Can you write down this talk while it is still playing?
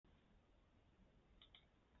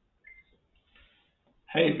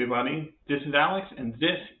Hey everybody, this is Alex and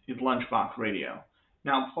this is Lunchbox Radio.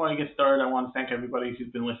 Now, before I get started, I want to thank everybody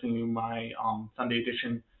who's been listening to my Sunday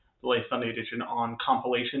edition, the latest Sunday edition on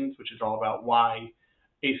compilations, which is all about why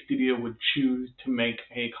a studio would choose to make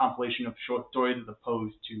a compilation of short stories as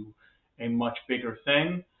opposed to a much bigger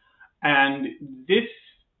thing. And this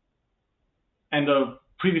and the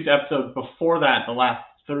previous episode before that, the last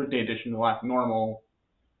Thursday edition, the last normal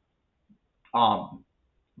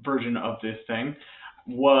version of this thing,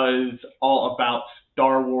 was all about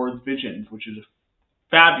Star Wars Visions, which is a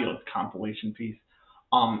fabulous compilation piece.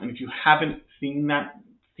 And if you haven't seen that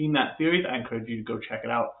series, I encourage you to go check it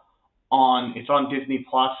out. It's on Disney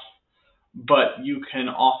Plus, but you can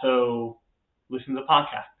also listen to the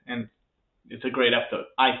podcast, and it's a great episode,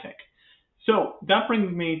 I think. So that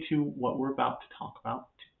brings me to what we're about to talk about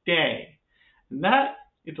today, and that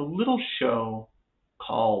is a little show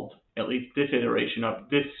called, at least this iteration of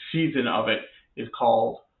this season of it, is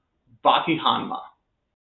called Baki Hanma.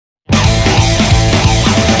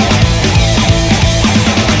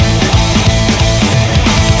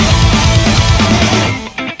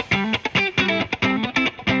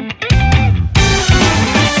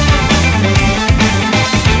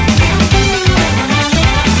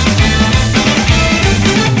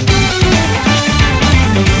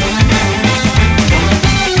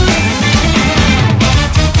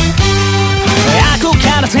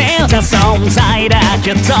存在だ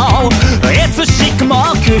けどいつしか目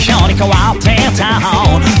標に変わってた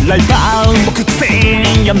ライバルも苦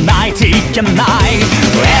戦やないといけない Everybody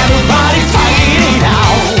fighting now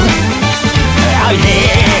Oh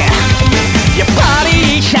yeah やっぱ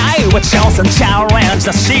り生きがいは挑戦チャレンジ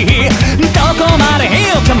だしどこまで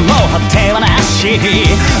行っても果てはなし上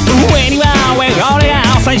には上俺が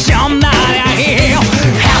最初になりゃいい果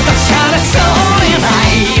たされそうにない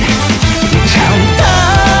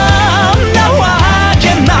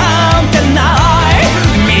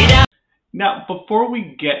Now, before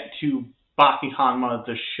we get to Baki Hanma,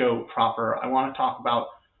 the show proper, I want to talk about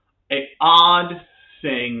an odd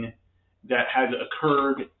thing that has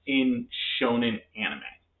occurred in shonen anime.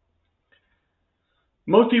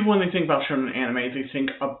 Most people, when they think about shonen anime, they think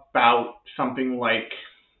about something like,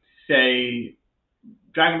 say,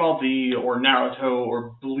 Dragon Ball Z or Naruto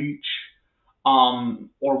or Bleach or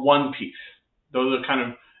One Piece. Those are kind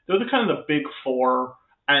of the big four,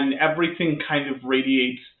 and everything kind of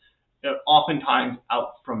radiates oftentimes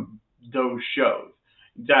out from those shows.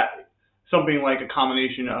 That something like a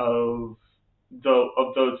combination of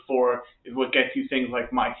those four is what gets you things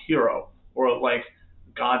like My Hero or like,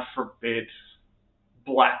 God forbid,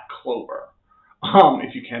 Black Clover.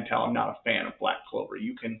 If you can't tell, I'm not a fan of Black Clover.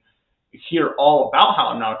 You can hear all about how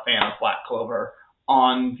I'm not a fan of Black Clover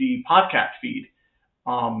on the podcast feed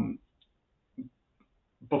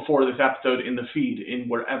before this episode in the feed, in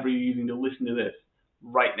wherever you're using to listen to this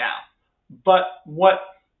right now. But what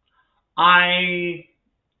I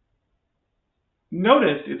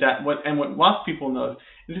noticed is that what lots of people know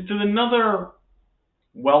is that there's another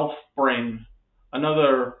wellspring,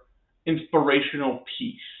 another inspirational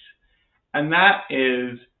piece, and that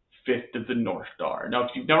is Fist of the North Star. Now,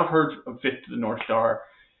 if you've never heard of Fist of the North Star,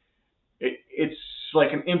 it's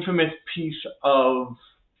like an infamous piece of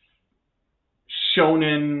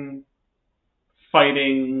shonen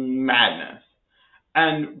fighting madness.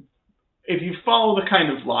 And if you follow the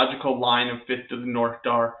kind of logical line of Fist of the North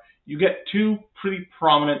Star, you get two pretty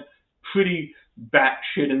prominent, pretty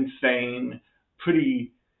batshit insane,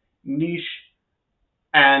 pretty niche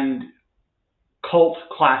and cult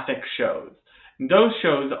classic shows. And those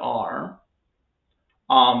shows are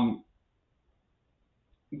JoJo's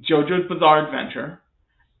Bizarre Adventure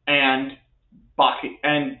and Baki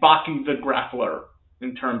the Grappler,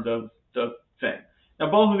 in terms of the thing. Now,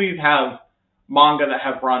 both of these have manga that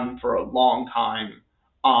have run for a long time,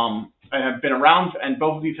 and have been around, and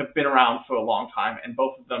both of these have been around for a long time, and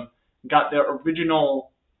both of them got their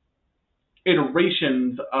original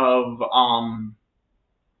iterations of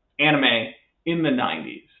anime in the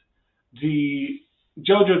 90s. The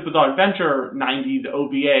JoJo's Bizarre Adventure 90s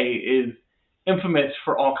OVA is infamous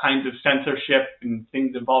for all kinds of censorship and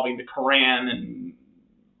things involving the Quran and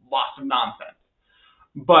lots of nonsense.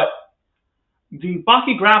 But the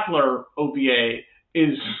Baki Grappler OVA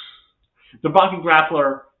is the Baki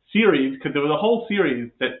Grappler series, because there was a whole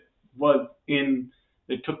series that was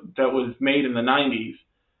made in the 90s,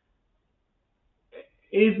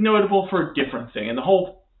 is notable for a different thing. And the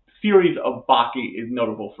whole series of Baki is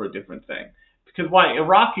notable for a different thing. Because why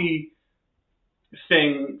Iraqi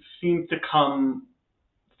thing seems to come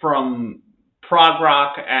from prog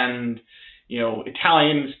rock and,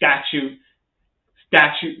 Italian statue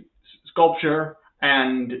sculpture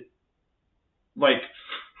and like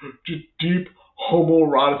just deep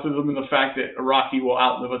homoeroticism in the fact that Araki will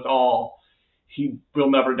outlive us all. He will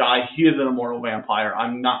never die. He is an immortal vampire.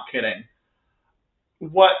 I'm not kidding.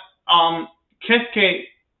 What Keisuke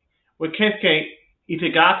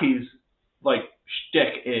Itagaki's like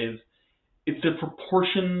shtick is the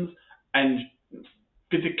proportions and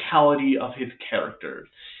physicality of his characters.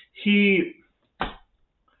 And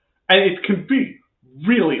it can be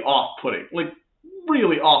really off-putting, like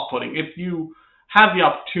really off-putting. If you have the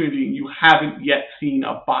opportunity and you haven't yet seen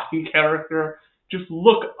a Baki character, just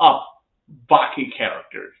look up Baki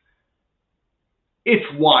characters. It's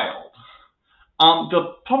wild.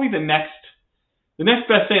 Probably the next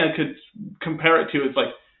best thing I could compare it to is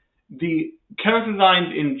like the character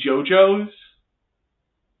designs in JoJo's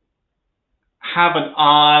have an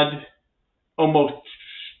odd, almost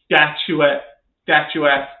statuesque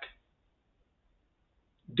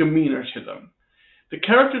demeanor to them. The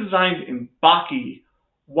character designs in Baki,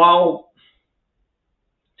 while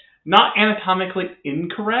not anatomically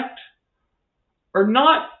incorrect,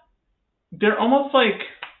 they're almost like,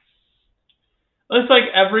 it's like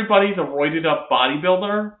everybody's a roided up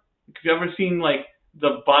bodybuilder. Have you ever seen like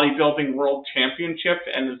the bodybuilding world championship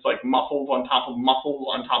and it's like muscles on top of muscles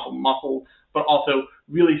on top of muscles, but also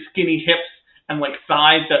really skinny hips and like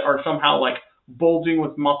thighs that are somehow like bulging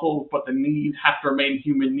with muscles, but the knees have to remain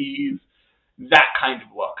human knees. That kind of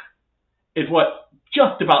look is what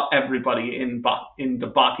just about everybody in the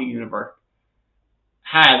Baki universe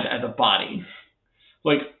has as a body.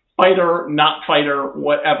 Like fighter, not fighter,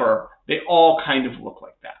 whatever, they all kind of look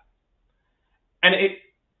like that. And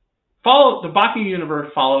the Baki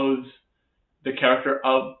universe follows the character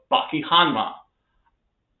of Baki Hanma.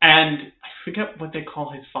 And I forget what they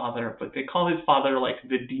call his father, but they call his father like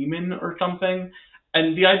the demon or something.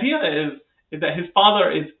 And the idea is that his father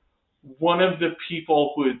is one of the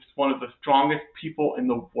people who is one of the strongest people in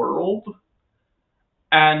the world.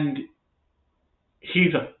 And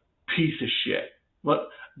he's a piece of shit. But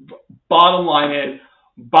bottom line is,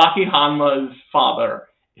 Baki Hanma's father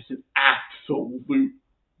is an absolute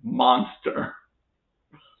monster.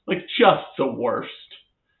 Like, just the worst.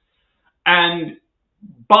 And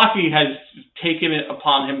Baki has taken it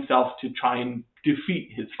upon himself to try and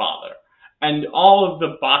defeat his father. And all of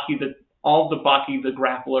the Baki the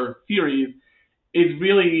Grappler series is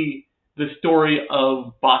really the story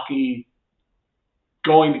of Baki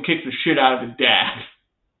going to kick the shit out of his dad.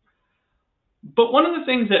 But one of the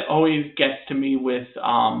things that always gets to me with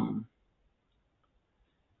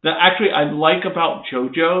that actually I like about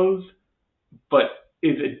JoJo's, but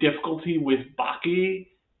is a difficulty with Baki,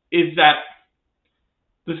 is that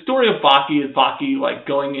the story of Baki is Baki like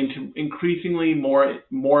going into increasingly more and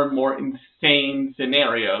more insane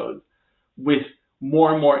scenarios with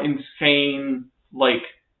more and more insane like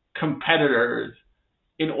competitors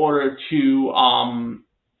in order to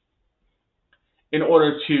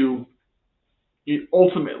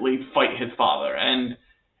ultimately fight his father. And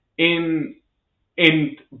in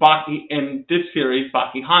this series,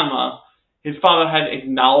 Baki Hanma, his father had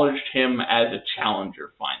acknowledged him as a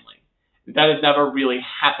challenger finally. That has never really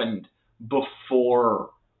happened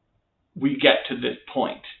before we get to this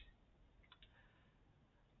point.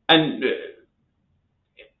 And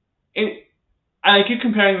I keep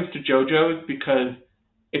comparing this to JoJo's because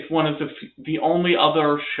it's one of the only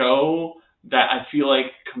other show that I feel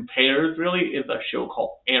like compares really is a show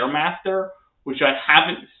called Air Master, which I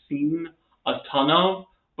haven't seen a ton of,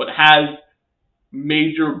 but has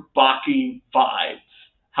major Baki vibes.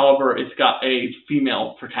 However, it's got a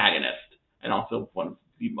female protagonist and also one of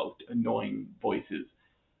the most annoying voices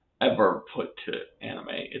ever put to anime.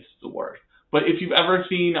 It's the worst. But if you've ever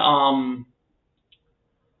seen, I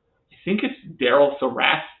think it's Daryl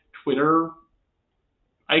Surratt's Twitter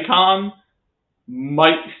icon,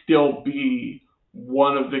 might still be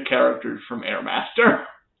one of the characters from Air Master.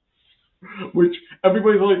 Which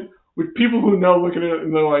everybody's like, with people who know look at it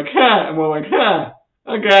and they're like, huh, and we're like, huh,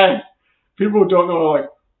 okay. People who don't know are like,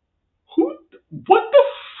 what the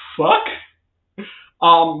fuck?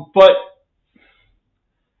 But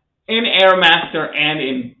in Air Master and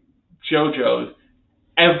in JoJo's,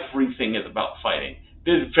 everything is about fighting.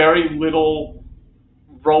 There's very little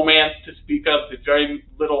romance to speak of. There's very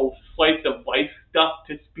little slice of life stuff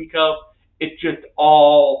to speak of. It's just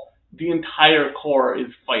the entire core is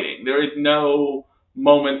fighting. There is no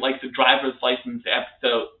moment like the driver's license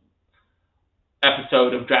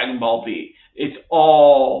episode of Dragon Ball Z. It's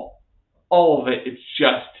all of it. It's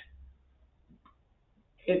just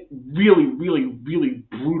really, really, really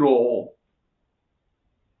brutal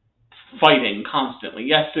fighting constantly.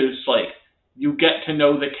 Yes, there's like, you get to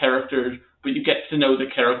know the characters but you get to know the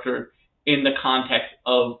character in the context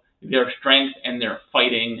of their strength and their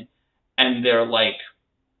fighting and their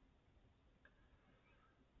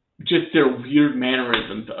just their weird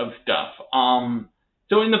mannerisms of stuff.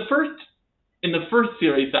 So in the first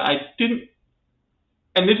series, I didn't,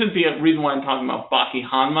 and this is the reason why I'm talking about Baki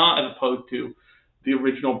Hanma as opposed to the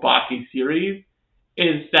original Baki series,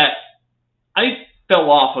 is that I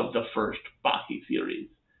fell off of the first Baki series.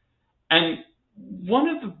 And one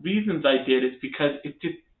of the reasons I did is because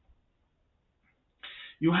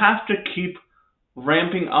you have to keep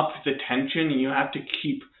ramping up the tension, and you have to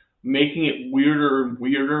keep making it weirder and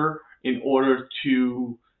weirder in order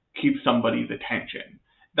to keep somebody's attention.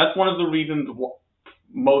 That's one of the reasons,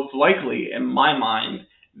 most likely, in my mind,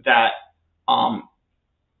 that that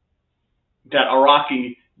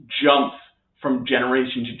Araki jumps from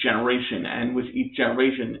generation to generation, and with each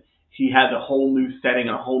generation, he has a whole new setting,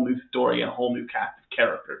 and a whole new story, and a whole new cast of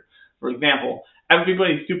characters. For example,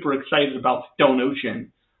 everybody's super excited about Stone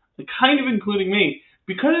Ocean, kind of including me,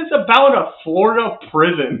 because it's about a Florida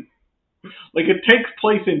prison. It takes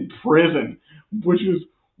place in prison, which is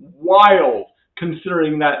wild,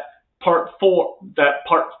 considering that part 5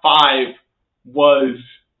 was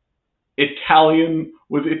an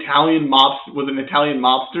Italian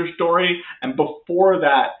mobster story, and before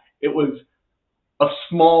that it was a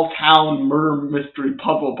small town murder mystery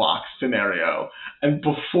puzzle box scenario, and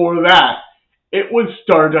before that it was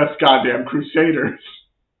Stardust Goddamn Crusaders,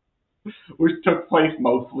 which took place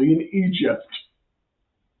mostly in Egypt.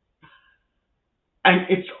 And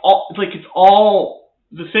it's all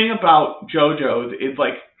the thing about JoJo's is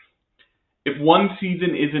if one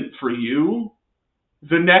season isn't for you,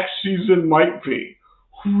 the next season might be.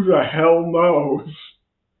 Who the hell knows?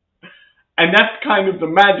 And that's kind of the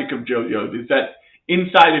magic of JoJo's, is that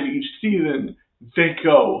inside of each season, they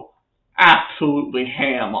go absolutely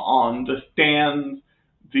ham on the stands,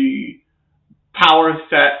 the power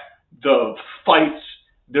set, the fights.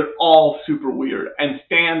 They're all super weird. And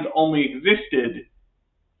stands only existed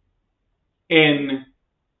in,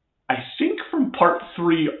 I think, from part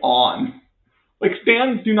 3 on.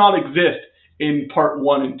 Stands do not exist in part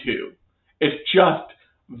 1 and 2. It's just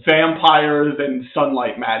vampires and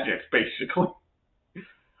sunlight magic, basically.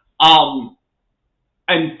 And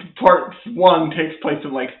part 1 takes place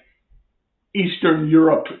in Eastern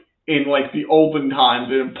Europe in the olden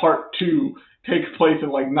times, and part 2 takes place in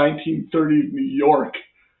 1930s New York.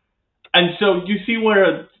 And so you see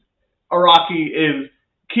where Araki is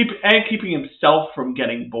keeping himself from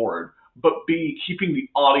getting bored, but B, keeping the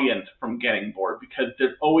audience from getting bored, because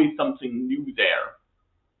there's always something new there.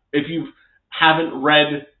 If you've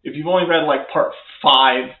only read part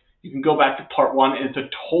 5, you can go back to part 1 and it's a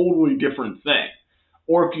totally different thing.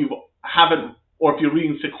 Or if you're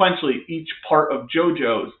reading sequentially, each part of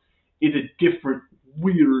JoJo's is a different,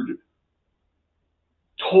 weird,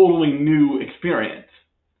 totally new experience.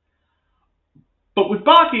 But with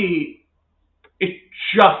Baki, it's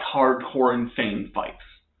just hardcore, insane fights.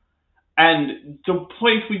 And the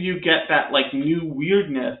place where you get that new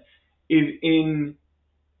weirdness is in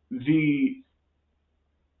the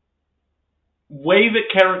way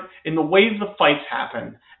the fights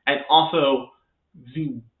happen, and also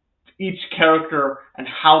each character and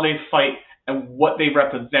how they fight and what they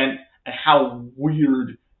represent and how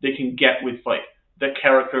weird they can get with the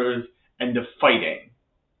characters and the fighting.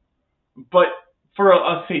 But for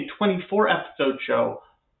a say 24 episode show,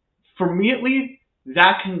 for me at least,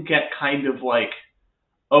 that can get kind of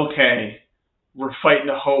okay, we're fighting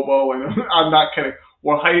a hobo, and I'm not kidding,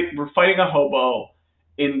 we're fighting a hobo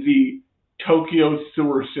in the Tokyo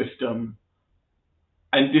sewer system,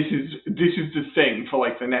 and this is the thing for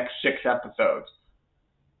the next 6 episodes.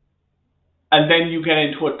 And then you get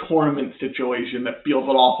into a tournament situation that feels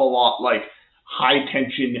an awful lot like high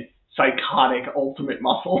tension, psychotic Ultimate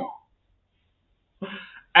Muscle.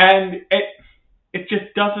 And it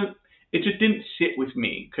just didn't sit with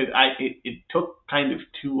me, because it took kind of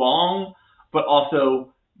too long, but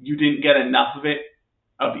also you didn't get enough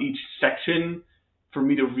of each section for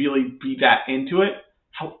me to really be that into it.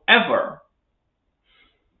 However,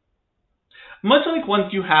 much like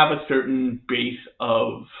once you have a certain base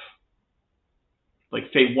of,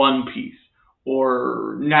 say, One Piece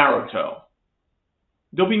or Naruto,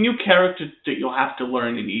 there'll be new characters that you'll have to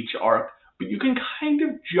learn in each arc, but you can kind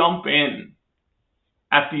of jump in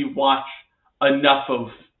after you watch enough of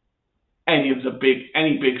any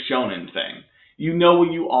big shonen thing. You know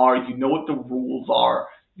where you are, you know what the rules are,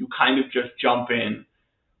 you kind of just jump in,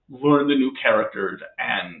 learn the new characters,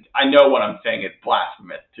 and I know what I'm saying is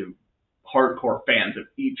blasphemous to hardcore fans of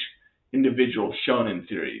each individual shonen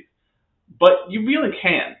series, but you really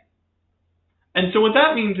can. And so what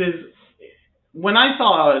that means is, when I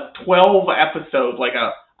saw a 12 episodes, like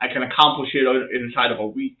I can accomplish it inside of a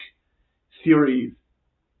week series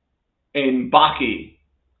in Baki,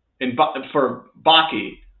 for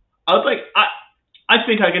Baki, I was like, I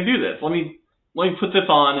think I can do this. Let me put this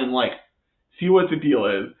on and like see what the deal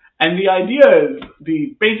is. And the idea is,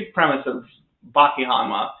 the basic premise of Baki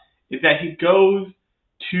Hanma is that he goes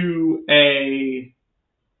to a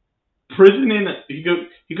prison he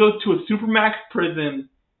goes to a supermax prison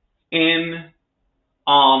in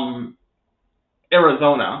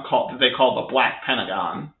Arizona they call the Black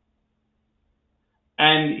Pentagon,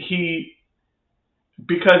 and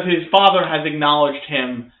because his father has acknowledged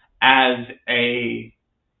him as a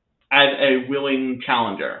willing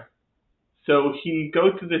challenger, so he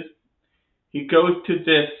goes to this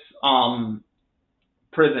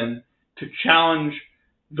prison to challenge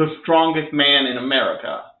the strongest man in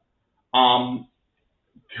America,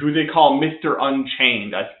 who they call Mr.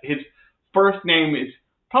 Unchained. His first name is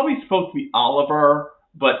probably supposed to be Oliver,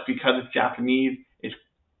 but because it's Japanese,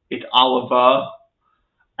 it's Oliver.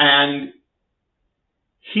 And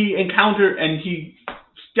he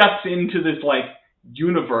steps into this like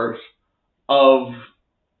universe of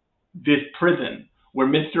this prison where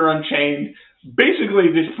Mr. Unchained, basically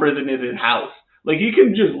this prison is his house. Like, he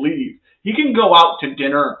can just leave. He can go out to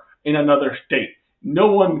dinner in another state.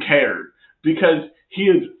 No one cares, because he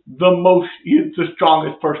is the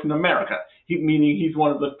strongest person in America. Meaning he's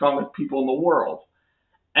one of the strongest people in the world.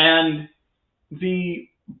 And the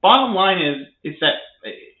bottom line is that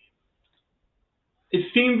it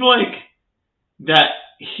seems like that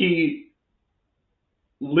he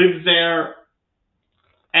lives there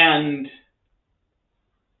and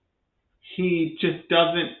he just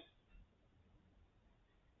doesn't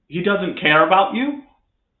care about you.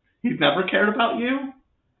 He's never cared about you.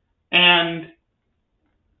 And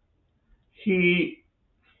he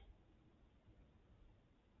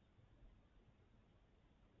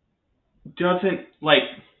doesn't, like,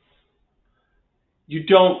 you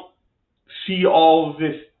don't see all of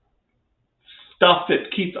this stuff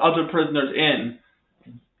that keeps other prisoners in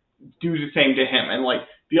do the same to him. And, like,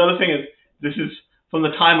 the other thing is, this is from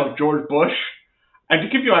the time of George Bush. And to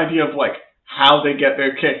give you an idea of, like, how they get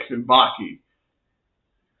their kicks in Baki.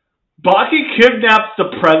 Baki kidnaps the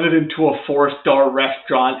president to a 4-star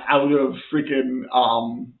restaurant out of freaking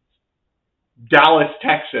Dallas,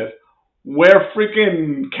 Texas, where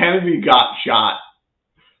freaking Kennedy got shot,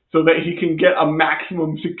 so that he can get a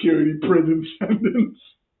maximum security prison sentence.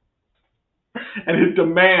 And his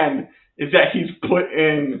demand is that he's put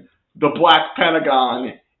in the Black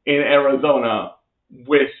Pentagon in Arizona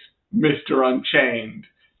with Mr. Unchained,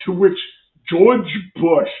 to which George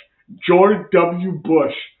W.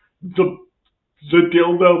 Bush, the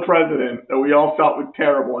dildo president that we all thought was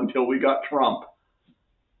terrible until we got Trump,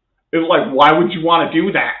 is like, why would you want to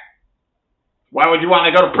do that? Why would you want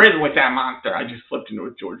to go to prison with that monster? I just flipped into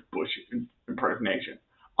a George Bush impersonation.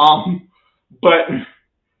 But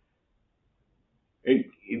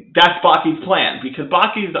that's Baki's plan, because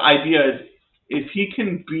Baki's idea is he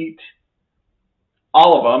can beat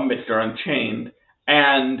Oliver, Mr. Unchained,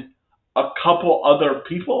 and a couple other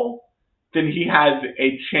people, then he has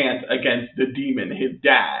a chance against the demon, his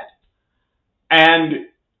dad. And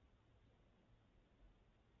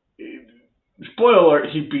spoiler alert,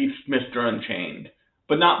 he beats Mr. Unchained,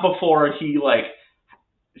 but not before he, like,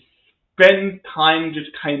 spends time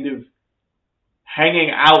just kind of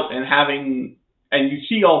hanging out and having, and you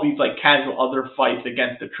see all these, like, casual other fights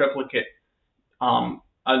against the triplicates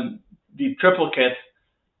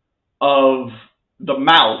of the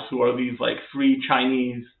Mouse, who are these, like, three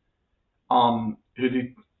Chinese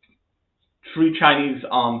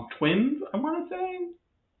twins, I want to say.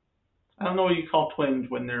 I don't know what you call twins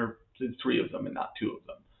when there's 3 of them and not 2 of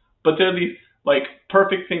them. But they're these, like,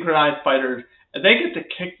 perfect synchronized fighters, and they get to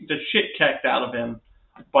kick the shit kicked out of him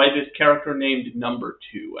by this character named Number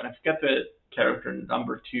 2. And I forget the character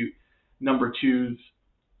Number 2's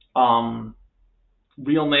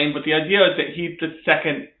real name, but the idea is that he's the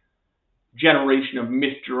second generation of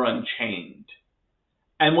Mr. Unchained.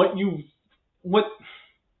 And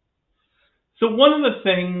so one of the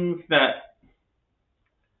things that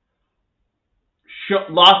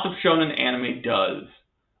lots of shonen anime does,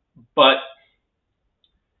 but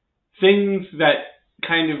things that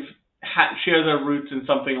kind of share their roots in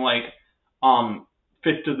something like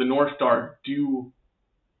Fist of the North Star do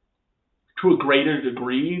to a greater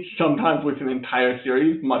degree, sometimes with an entire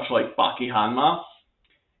series, much like Baki Hanma,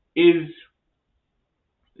 is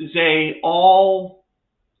they all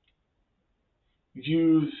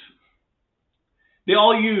use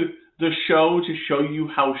the show to show you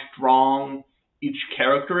how strong each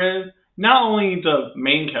character is. Not only the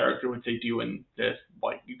main character, which they do in this,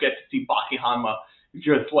 like you get to see Baki Hanma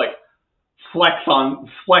just like flex on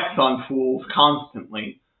fools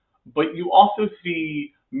constantly, but you also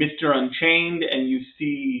see Mr. Unchained and you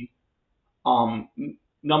see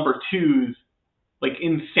number two's like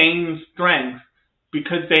insane strength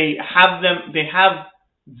because they have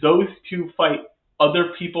those two fight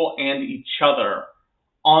other people and each other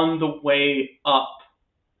on the way up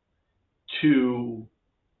to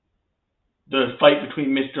the fight between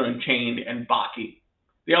Mr. Unchained and Baki.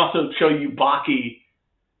 They also show you Baki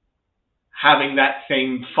having that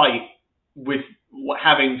same fight with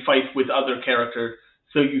having fights with other characters,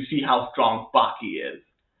 so you see how strong Baki is.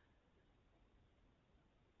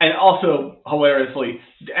 And also, hilariously,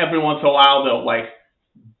 every once in a while they'll like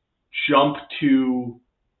jump to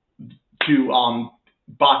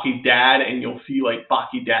Baki's dad, and you'll see like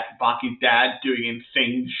Baki's dad doing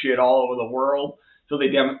insane shit all over the world. So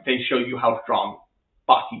they show you how strong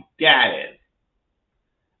Baki's dad is.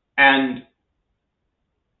 And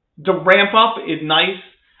the ramp up is nice,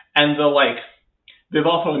 and there's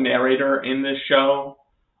also a narrator in this show.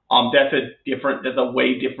 That's a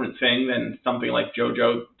way different thing than something like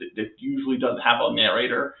JoJo that usually doesn't have a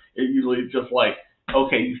narrator. It usually is just like,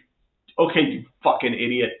 okay, you fucking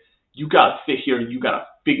idiot, you gotta sit here and you gotta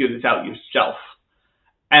figure this out yourself.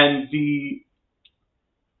 And the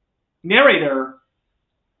narrator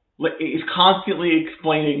is constantly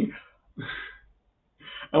explaining.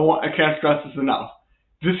 I can't stress this enough.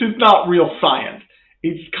 This is not real science.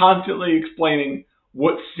 It's constantly explaining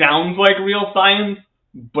what sounds like real science,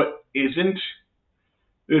 but isn't.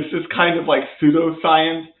 This is kind of like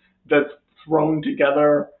pseudoscience that's thrown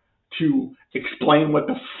together to explain what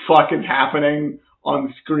the fuck is happening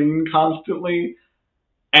on screen constantly,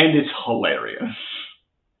 and it's hilarious.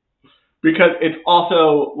 Because it's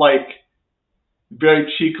also like very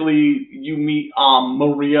cheekily you meet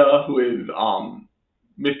Maria, who is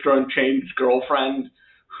Mr. Unchained's girlfriend,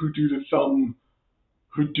 who due to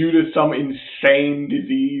some insane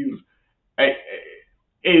disease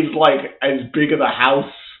is like as big as a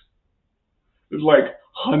house. It's like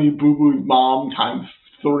Honey Boo Boo's mom times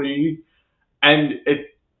 3, and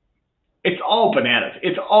it's all bananas.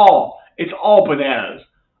 It's all bananas.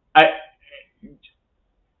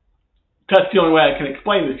 That's the only way I can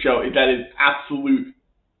explain this show, is that it's absolute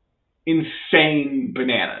insane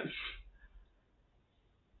bananas.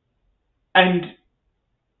 And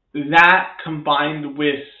that combined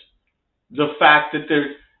with the fact that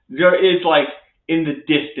there is like in the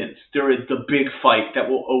distance, there is the big fight that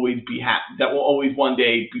will always that will always one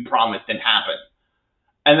day be promised and happen.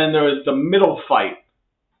 And then there is the middle fight.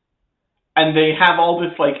 And they have all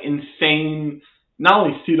this like insane, not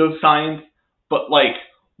only pseudoscience, but like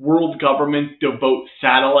world governments devote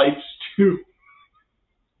satellites to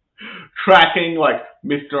tracking like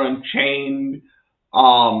Mr. Unchained.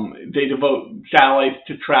 They devote satellites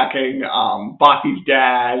to tracking Baki's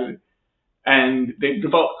dad, and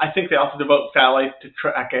I think they also devote satellites to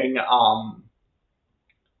tracking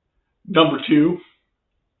number 2.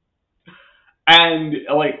 And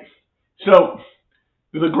like, so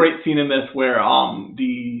there's a great scene in this where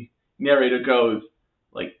the narrator goes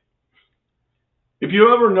like, if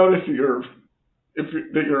you ever notice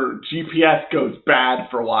that your GPS goes bad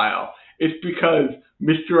for a while, it's because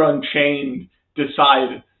Mr. Unchained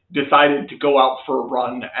decided to go out for a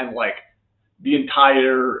run, and like the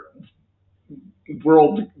entire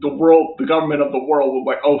world, the government of the world was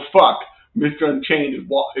like, oh fuck, Mr. Unchained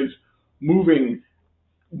is moving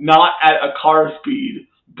not at a car speed,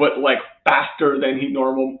 but like faster than he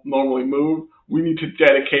normally moves. We need to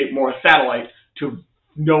dedicate more satellites to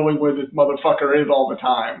knowing where this motherfucker is all the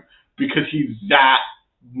time, because he's that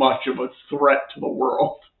much of a threat to the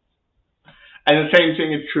world. And the same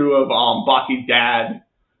thing is true of Baki's dad,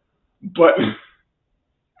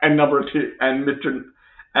 and number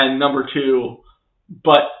 2,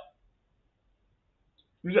 but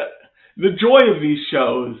the joy of these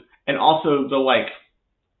shows, and also the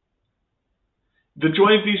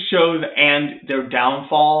joy of these shows and their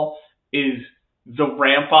downfall, is the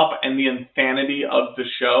ramp up and the insanity of the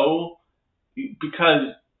show.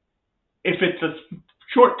 Because if it's a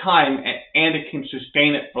short time and it can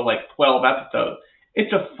sustain it for like 12 episodes,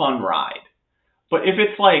 it's a fun ride. But if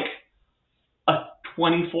it's like a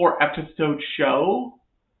 24 episode show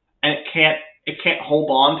and it can't hold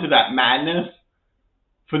on to that madness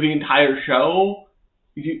for the entire show,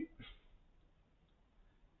 it's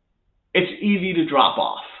easy to drop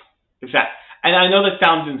off. And I know that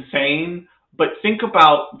sounds insane, but think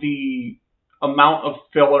about the amount of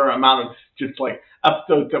filler, amount of just like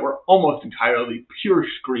episodes that were almost entirely pure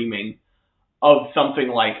screaming of something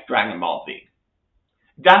like Dragon Ball Z.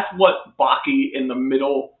 That's what Baki in the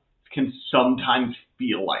middle can sometimes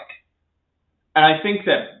feel like. And I think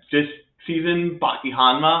that this season, Baki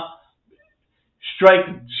Hanma strikes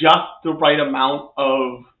just the right amount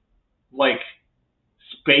of like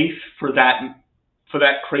space for that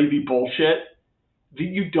crazy bullshit that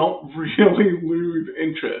you don't really lose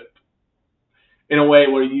interest in a way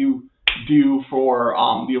where you do for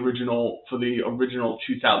the original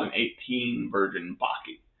 2018 version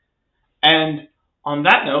Baki. And on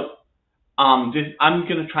that note, I'm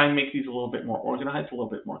gonna try and make these a little bit more organized, a little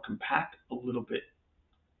bit more compact, a little bit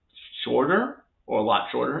shorter, or a lot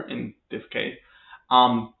shorter in this case.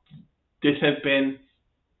 This has been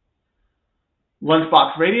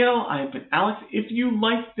Lunchbox Radio. I have been Alex. If you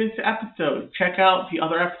liked this episode, check out the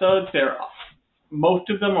other episodes. Most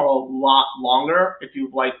of them are a lot longer. If you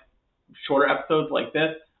like shorter episodes like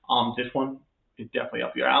this one is definitely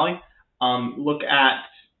up your alley.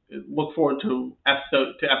 Look forward to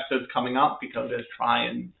episodes coming up, because I try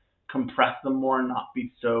and compress them more and not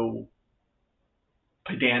be so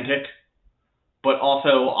pedantic. But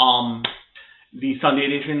also, the Sunday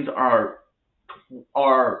editions are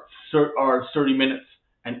 30 minutes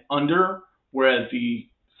and under, whereas the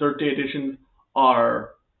Thursday editions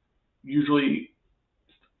are usually,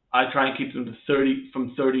 I try and keep them to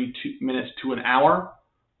from 30 minutes to an hour.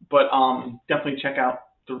 But definitely check out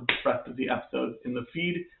the rest of the episodes in the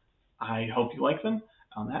feed. I hope you like them.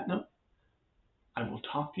 On that note, I will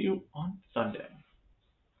talk to you on Sunday.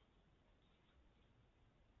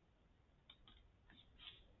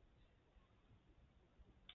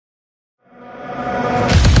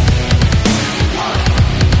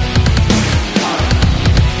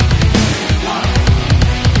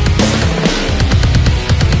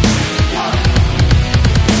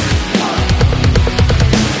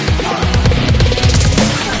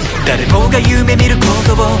誰もが夢見るこ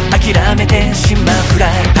とを諦めてしまうくらい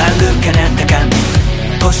遥かな高み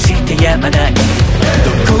欲してやまないど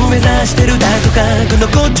こ目指してるだとかこの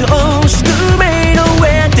誇張宿命の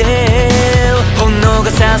上で炎が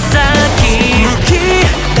ささきむき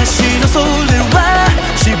出しのそれは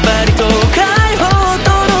縛りと解放と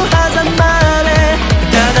の狭間で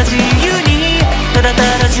ただ自由にただた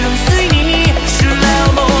だ純粋に修羅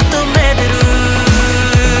を求めてる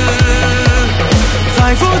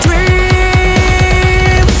Fight for dreams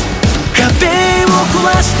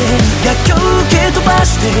壊して野球蹴飛ば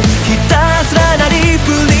してひたすらなり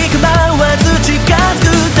振り構わず近づ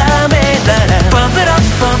くためなら Pump it up,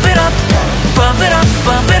 pump it up